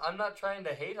 I'm not trying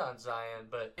to hate on Zion,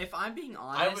 but if I'm being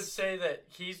honest, I would say that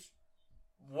he's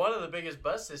one of the biggest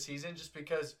busts this season, just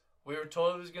because we were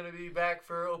told he was going to be back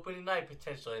for opening night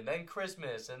potentially, and then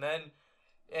Christmas, and then.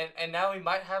 And now he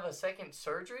might have a second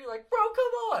surgery? Like, bro,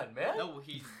 come on, man. No,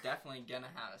 he's definitely going to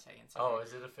have a second surgery. Oh,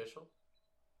 is it official?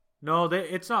 No,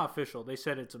 it's not official. They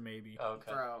said it's a maybe. Okay.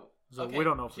 Bro, so we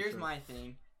don't know for here's sure. my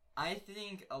thing. I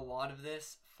think a lot of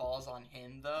this falls on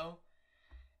him, though.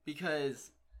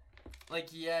 Because, like,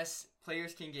 yes,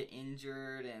 players can get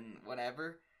injured and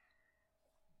whatever.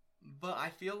 But I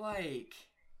feel like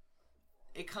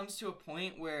it comes to a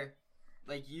point where,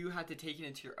 like, you have to take it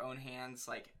into your own hands,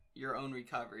 like, your own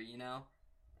recovery, you know?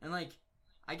 And, like,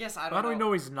 I guess I don't know. How do we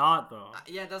know he's not, though?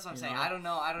 Yeah, that's what I'm saying. I don't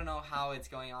know how it's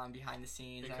going on behind the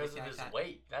scenes. Because of his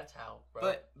weight. That's how, bro.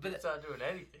 But it's not doing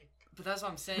anything. But that's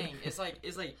what I'm saying. It's like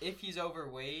if he's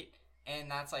overweight, and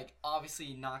that's, like,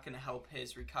 obviously not going to help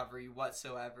his recovery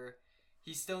whatsoever.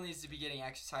 He still needs to be getting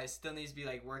exercise, still needs to be,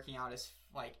 like, working out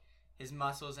his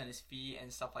muscles and his feet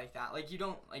and stuff like that. Like, you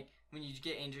don't, like, when you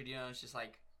get injured, you don't just,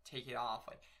 like, take it off.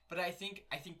 Like, but I think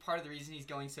part of the reason he's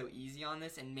going so easy on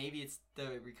this, and maybe it's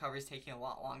the recovery's taking a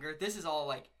lot longer. This is all,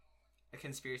 like, a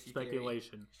conspiracy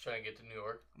speculation. Theory. He's trying to get to New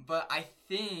York. But I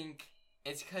think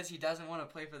it's because he doesn't want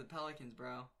to play for the Pelicans,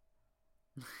 bro.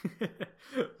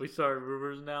 We started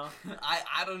rumors now.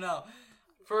 I don't know.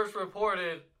 First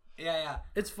reported. Yeah.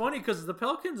 It's funny because the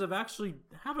Pelicans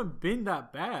haven't been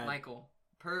that bad. Michael,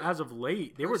 as of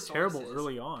late, they were terrible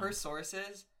early on. Per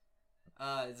sources,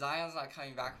 Zion's not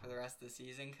coming back for the rest of the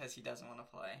season because he doesn't want to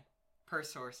play. Per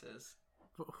sources.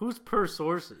 Who's per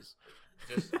sources?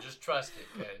 Just trust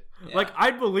it, okay? Yeah. Like,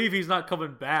 I believe he's not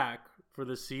coming back for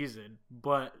the season,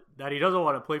 but that he doesn't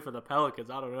want to play for the Pelicans,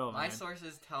 I don't know. My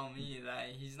sources tell me that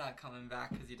he's not coming back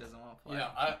because he doesn't want to play.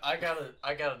 Yeah,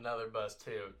 I got another bust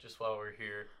too. Just while we're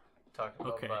here talking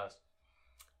about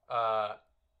bust,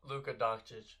 Luka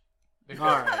Doncic.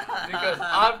 Because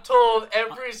I'm told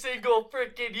every single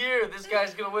freaking year this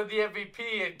guy's gonna win the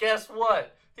MVP, and guess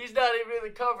what? He's not even in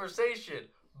the conversation.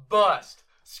 Bust.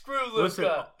 Screw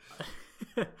Luka.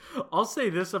 I'll say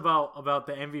this about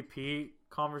the MVP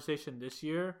conversation this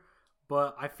year,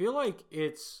 but I feel like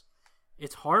it's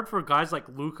hard for guys like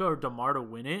Luka or DeMar to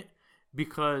win it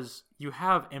because you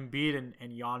have Embiid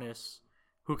and Giannis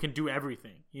who can do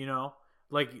everything, you know?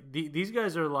 Like these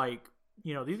guys are like,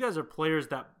 these guys are players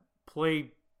that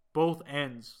play both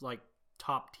ends like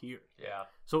top tier. Yeah.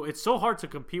 So it's so hard to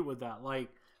compete with that. Like,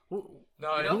 who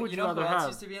would you rather who have? else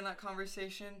used to be in that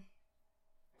conversation?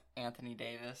 Anthony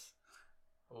Davis.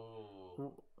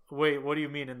 Oh. Wait, what do you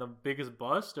mean, in the biggest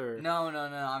bust or? No.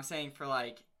 I'm saying for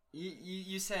like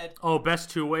you said. Oh, best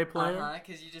two-way player.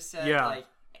 Because you just said like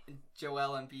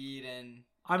Joel Embiid and.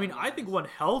 I mean, I think when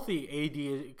healthy,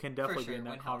 AD can definitely be in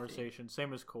that conversation. Healthy.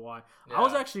 Same as Kawhi. Yeah. I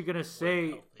was actually gonna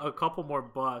say a couple more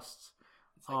busts.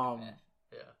 It's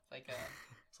like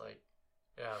it's like.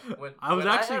 Yeah, when I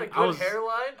had a good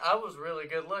hairline, I was really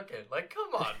good looking. Like,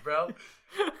 come on, bro.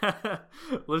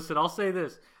 Listen, I'll say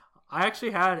this. I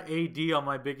actually had AD on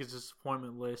my biggest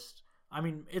disappointment list. I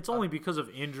mean, it's only because of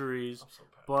injuries,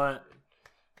 but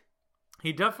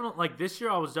he definitely, like, this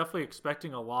year I was definitely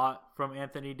expecting a lot from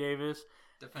Anthony Davis,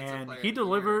 and he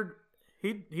delivered.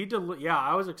 Yeah,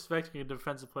 I was expecting a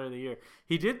defensive player of the year.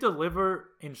 He did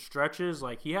deliver in stretches.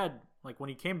 Like, he had, like, when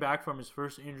he came back from his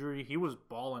first injury, he was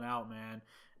balling out, man.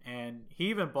 And he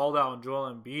even balled out on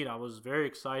Joel Embiid. I was very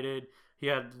excited. He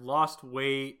had lost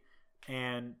weight,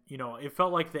 and, it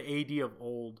felt like the AD of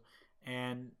old.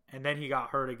 And then he got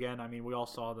hurt again. I mean, we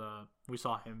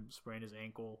saw him sprain his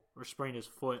ankle, or sprain his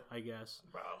foot, I guess.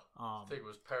 Bro, I think it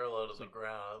was parallel to the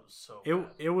ground. It was so bad.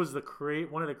 It was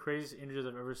one of the craziest injuries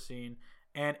I've ever seen.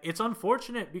 And it's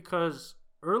unfortunate because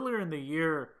earlier in the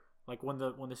year, like when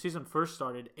the season first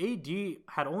started, AD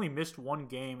had only missed one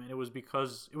game, and it was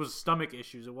because it was stomach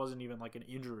issues. It wasn't even like an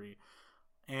injury.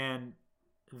 And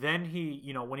then he,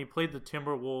 when he played the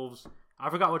Timberwolves, I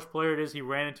forgot which player it is, he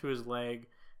ran into his leg,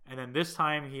 and then this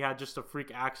time he had just a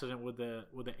freak accident with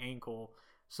the ankle.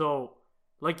 So,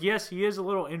 like, yes, he is a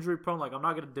little injury prone. Like, I'm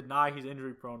not going to deny he's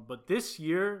injury prone, but this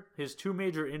year his two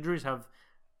major injuries have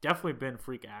definitely been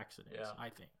freak accidents, I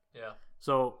think. Yeah.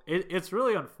 So it's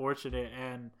really unfortunate,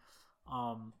 and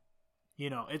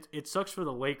it sucks for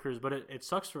the Lakers, but it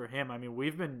sucks for him. I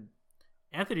mean,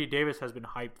 Anthony Davis has been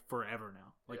hyped forever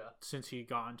now, since he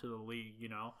got into the league,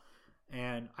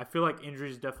 and I feel like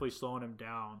injuries definitely slowing him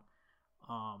down.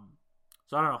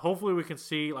 So I don't know. Hopefully we can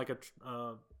see like a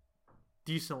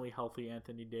decently healthy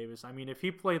Anthony Davis. I mean, if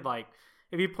he played like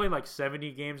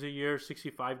 70 games a year,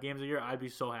 65 games a year, I'd be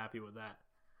so happy with that.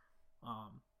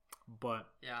 But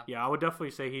I would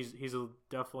definitely say he's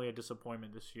definitely a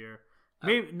disappointment this year.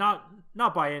 Maybe not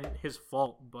by his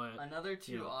fault, but another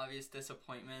two obvious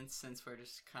disappointments, since we're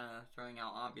just kind of throwing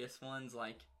out obvious ones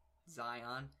like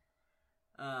Zion,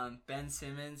 Ben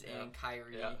Simmons, and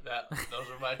Kyrie. Yeah, those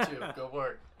are my two. Good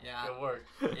work. Yeah, good work.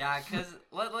 Yeah, because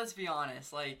let's be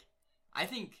honest. Like, I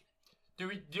think.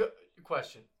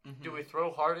 Question? Mm-hmm. Do we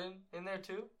throw Harden in there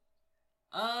too?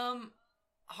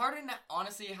 Harden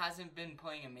honestly hasn't been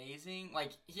playing amazing.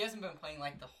 Like, he hasn't been playing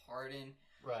like the Harden.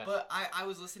 Right. But I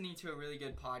was listening to a really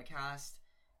good podcast,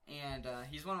 and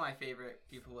he's one of my favorite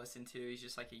people to listen to. He's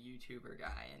just like a YouTuber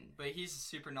guy, but he's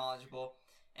super knowledgeable.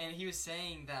 And he was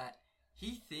saying that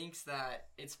he thinks that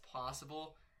it's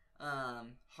possible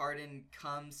Harden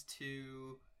comes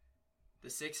to the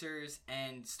Sixers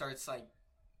and starts like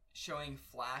showing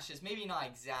flashes, maybe not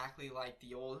exactly like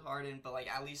the old Harden, but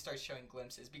like at least start showing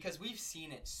glimpses, because we've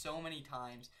seen it so many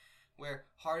times where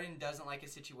Harden doesn't like a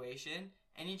situation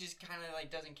and he just kind of like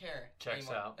doesn't care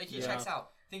anymore. Out. Like he checks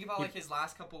out. Think about like his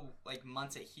last couple like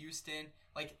months at Houston,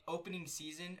 like opening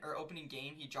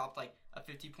game, he dropped like a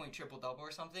 50-point triple-double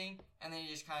or something, and then he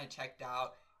just kind of checked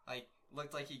out, like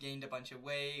looked like he gained a bunch of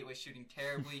weight, was shooting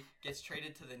terribly, gets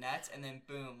traded to the Nets, and then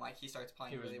boom, like he starts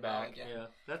playing really well again. Yeah,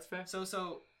 that's fair.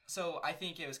 So I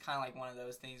think it was kind of like one of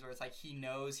those things where it's like he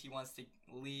knows he wants to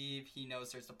leave. He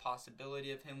knows there's a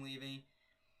possibility of him leaving.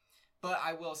 But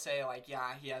I will say, like,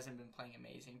 yeah, he hasn't been playing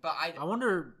amazing. But I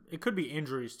wonder, it could be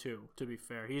injuries too. To be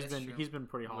fair, he's been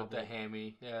pretty hobbled with the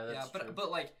hammy. Yeah, that's true.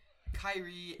 But like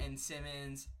Kyrie and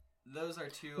Simmons, those are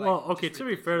two. Well, okay. To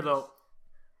be fair though,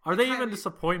 are they even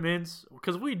disappointments?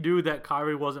 Because we knew that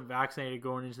Kyrie wasn't vaccinated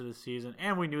going into the season,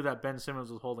 and we knew that Ben Simmons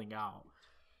was holding out.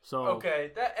 So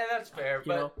okay, that's fair,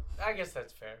 but I guess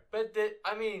that's fair. But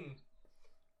I mean,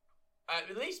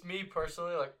 at least me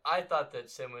personally, like I thought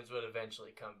that Simmons would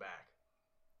eventually come back.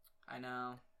 I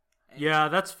know. Yeah,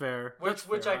 that's fair.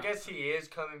 Which I guess he is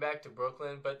coming back to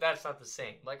Brooklyn, but that's not the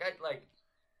same. Like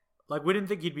we didn't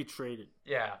think he'd be traded.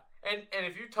 Yeah, and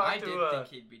if you talk I did think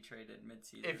he'd be traded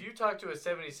midseason. If you talk to a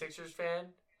 76ers fan,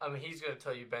 I mean, he's gonna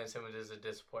tell you Ben Simmons is a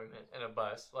disappointment and a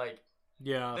bust. Like.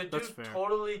 Yeah, the that's dude fair.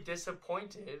 Totally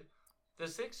disappointed the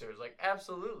Sixers, like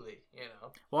absolutely,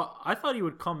 Well, I thought he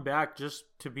would come back just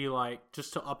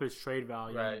to up his trade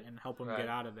value and help him get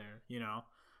out of there,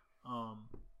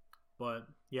 But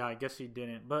yeah, I guess he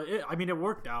didn't. But it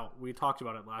worked out. We talked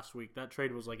about it last week. That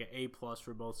trade was like an A+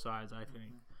 for both sides, I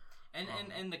think.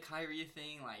 And the Kyrie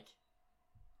thing, like,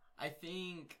 I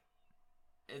think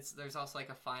there's also like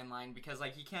a fine line because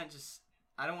like you can't just.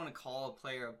 I don't want to call a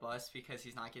player a bust because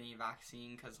he's not getting a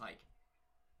vaccine. Because like,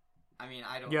 I mean,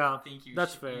 I don't think you.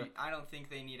 That's fair. I don't think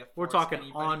they need to. We're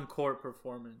talking on court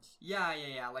performance. Yeah.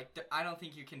 Like, I don't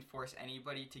think you can force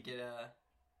anybody to get a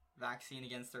vaccine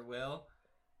against their will.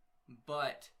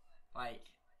 But like,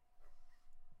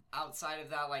 outside of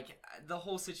that, like the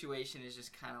whole situation is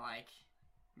just kind of like,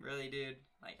 really, dude.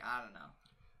 Like, I don't know.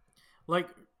 Like,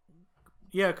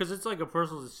 yeah, because it's like a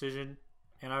personal decision,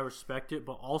 and I respect it.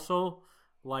 But also,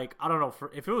 like, I don't know,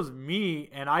 if it was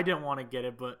me and I didn't want to get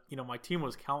it, but, you know, my team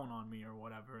was counting on me or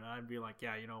whatever, and I'd be like,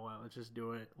 yeah, you know what, let's just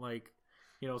do it. Like,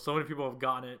 you know, so many people have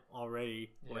gotten it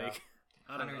already. Yeah. Like,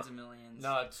 hundreds of millions.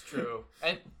 No, it's true.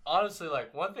 And honestly,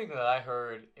 like, one thing that I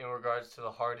heard in regards to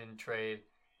the Harden trade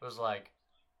was, like,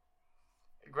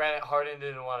 granted, Harden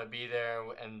didn't want to be there,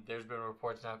 and there's been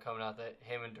reports now coming out that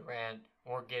him and Durant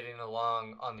weren't getting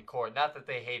along on the court. Not that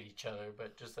they hate each other,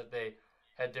 but just that they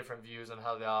had different views on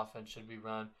how the offense should be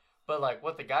run. But, like,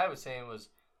 what the guy was saying was,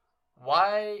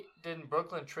 why didn't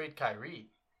Brooklyn trade Kyrie?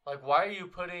 Like, why are you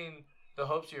putting the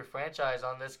hopes of your franchise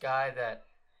on this guy that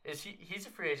is he's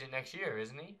a free agent next year,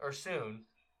 isn't he? Or soon?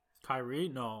 Kyrie?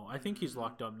 No, I think he's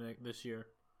locked up this year.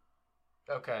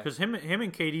 Okay. Because him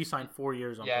and KD signed 4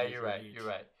 years on. Yeah, you're right. You're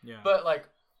right. Yeah. But, like,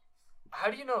 how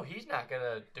do you know he's not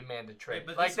gonna demand a trade?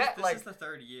 But like this is the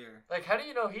third year. Like, how do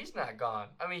you know he's not gone?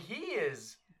 I mean, he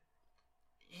is.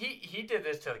 He did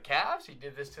this to the Cavs. He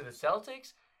did this to the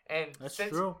Celtics. And that's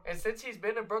true. And since he's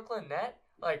been a Brooklyn Net,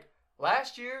 like,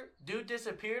 last year, dude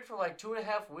disappeared for like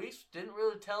 2.5 weeks. Didn't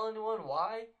really tell anyone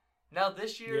why. Now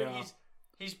this year,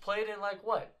 he's played in like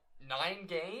what 9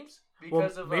 games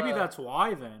because of maybe that's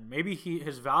why. Then maybe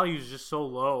his value is just so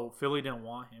low. Philly didn't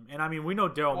want him, and I mean we know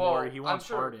Daryl Morey. He wants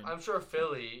Harden. I'm sure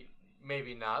Philly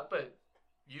maybe not, but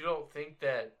you don't think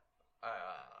that.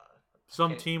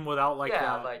 Some team without like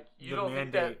that. Like you don't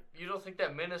think that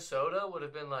Minnesota would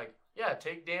have been like, yeah,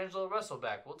 take D'Angelo Russell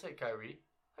back. We'll take Kyrie.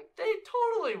 Like they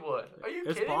totally would. Are you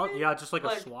kidding me? Yeah, just like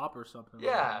a swap or something.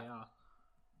 Yeah. Like that,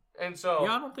 And so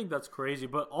I don't think that's crazy.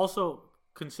 But also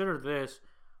consider this,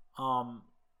 KD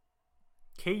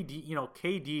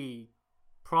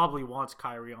probably wants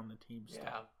Kyrie on the team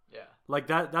still. Yeah. Like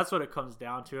that's what it comes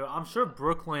down to. I'm sure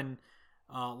Brooklyn.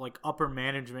 Like upper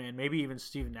management and maybe even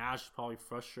Steve Nash is probably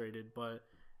frustrated, but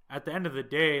at the end of the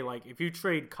day, like if you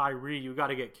trade Kyrie, you got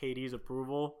to get KD's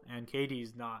approval, and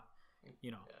KD's not,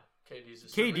 you know. Yeah,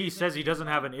 KD says he doesn't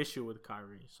have an issue with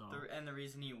Kyrie, so. And the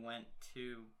reason he went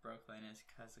to Brooklyn is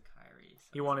because of Kyrie. So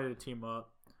he wanted to team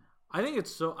up. I think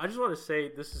it's so. I just want to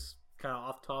say this is kind of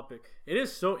off topic. It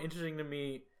is so interesting to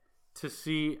me to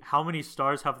see how many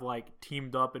stars have like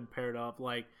teamed up and paired up.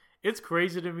 Like it's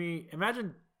crazy to me.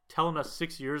 Imagine telling us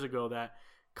 6 years ago that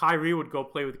Kyrie would go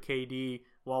play with KD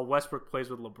while Westbrook plays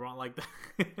with LeBron like that.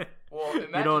 Well,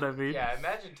 imagine, you know what I mean? Yeah,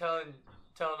 imagine telling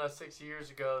us 6 years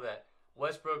ago that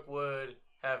Westbrook would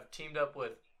have teamed up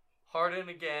with Harden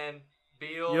again,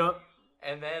 Beal,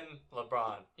 and then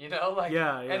LeBron. You know, like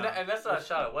and that's not a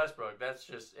shot at Westbrook. That's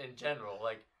just in general,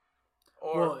 like,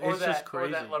 or that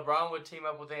LeBron would team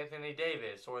up with Anthony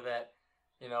Davis, or that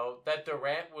that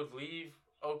Durant would leave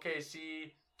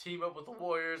OKC. Team up with the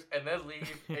Warriors and then leave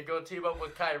and go team up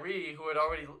with Kyrie, who had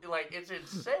already it's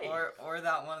insane. Or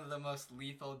that one of the most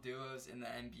lethal duos in the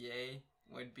NBA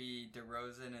would be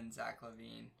DeRozan and Zach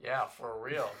LaVine. Yeah, for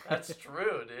real. That's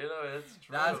true, dude. It's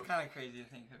true. That's kind of crazy to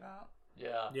think about.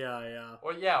 Yeah.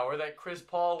 Or that Chris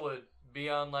Paul would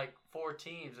be on like 4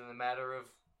 teams in a matter of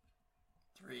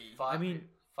 5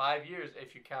 years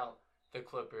if you count the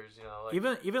Clippers. Like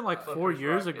even like Clippers, 4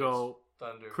 years Rockets, ago,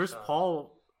 Thunder, Chris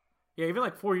Paul. Yeah, even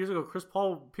like 4 years ago, Chris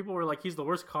Paul, people were like, he's the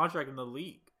worst contract in the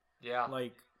league. Yeah.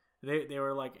 Like, they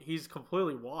were like, he's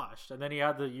completely washed. And then he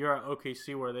had the year at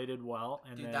OKC where they did well.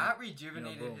 And dude, that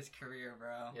rejuvenated his career,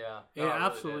 bro. Yeah. It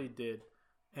absolutely did.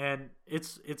 And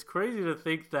it's crazy to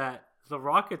think that the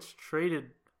Rockets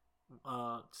traded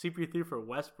CP3 for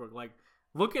Westbrook. Like,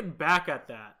 looking back at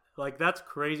that, like, that's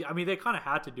crazy. I mean, they kind of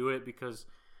had to do it because,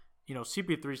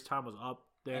 CP3's time was up.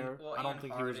 There, I don't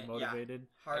think Harden, he was motivated.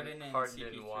 Yeah. Harden and Harden CP3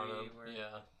 didn't want him.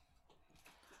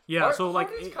 Yeah. So like,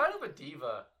 Harden's kind of a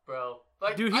diva, bro.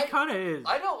 Like, dude, he kind of is.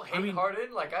 I don't hate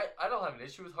Harden. Like, I don't have an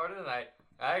issue with Harden, and I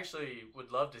actually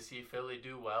would love to see Philly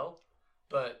do well,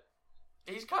 but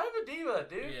he's kind of a diva,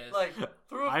 dude. Like,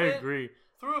 I agree.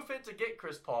 Threw a fit to get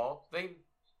Chris Paul, then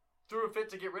threw a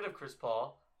fit to get rid of Chris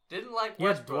Paul. Didn't like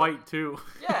Westbrook. Dwight too.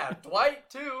 Yeah,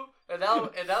 Dwight too, and now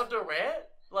Durant.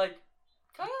 Like,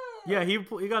 kind of. Yeah, he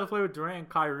got to play with Durant and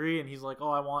Kyrie, and he's like, "Oh,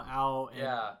 I want out." And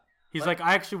yeah. He's like,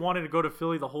 I actually wanted to go to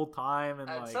Philly the whole time. And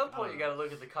at some point, you got to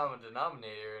look at the common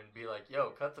denominator and be like,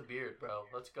 "Yo, cut the beard, bro.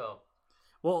 Let's go."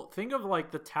 Well, think of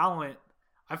like the talent.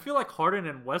 I feel like Harden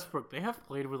and Westbrook, they have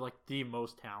played with like the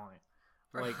most talent.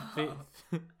 Like,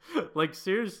 like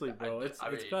seriously, bro, it's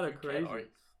kind of crazy.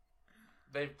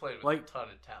 They've played with a ton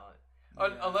of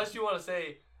talent. Unless you want to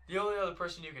say the only other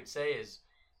person you could say is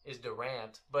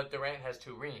Durant, but Durant has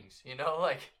 2 rings. You know,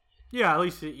 like. Yeah, at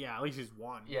least he's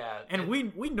one. Yeah, and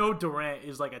we know Durant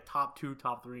is like a top 2,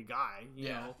 top 3 guy. You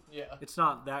know, it's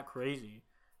not that crazy.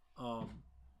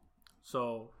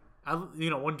 So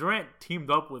when Durant teamed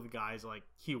up with guys, like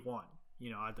he won.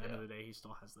 You know, at the end of the day, he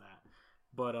still has that.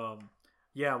 But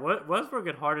Westbrook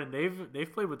and Harden,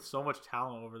 they've played with so much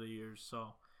talent over the years.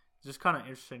 So it's just kind of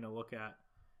interesting to look at,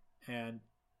 and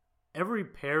every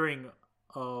pairing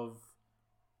of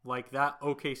like that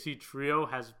OKC trio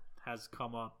has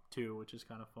come up too, which is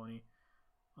kind of funny.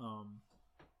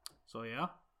 So yeah.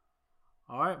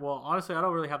 All right. Well, honestly, I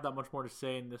don't really have that much more to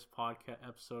say in this podcast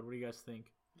episode. What do you guys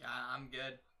think? Yeah, I'm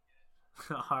good.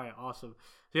 All right, awesome.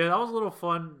 So yeah, that was a little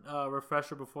fun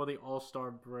refresher before the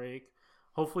All-Star break.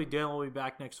 Hopefully, Dylan will be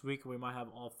back next week, and we might have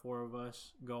all 4 of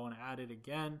us going at it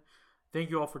again. Thank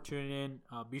you all for tuning in.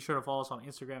 Be sure to follow us on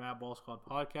Instagram at Ball Squad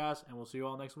Podcast, and we'll see you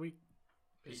all next week.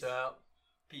 Peace out.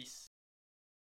 Peace.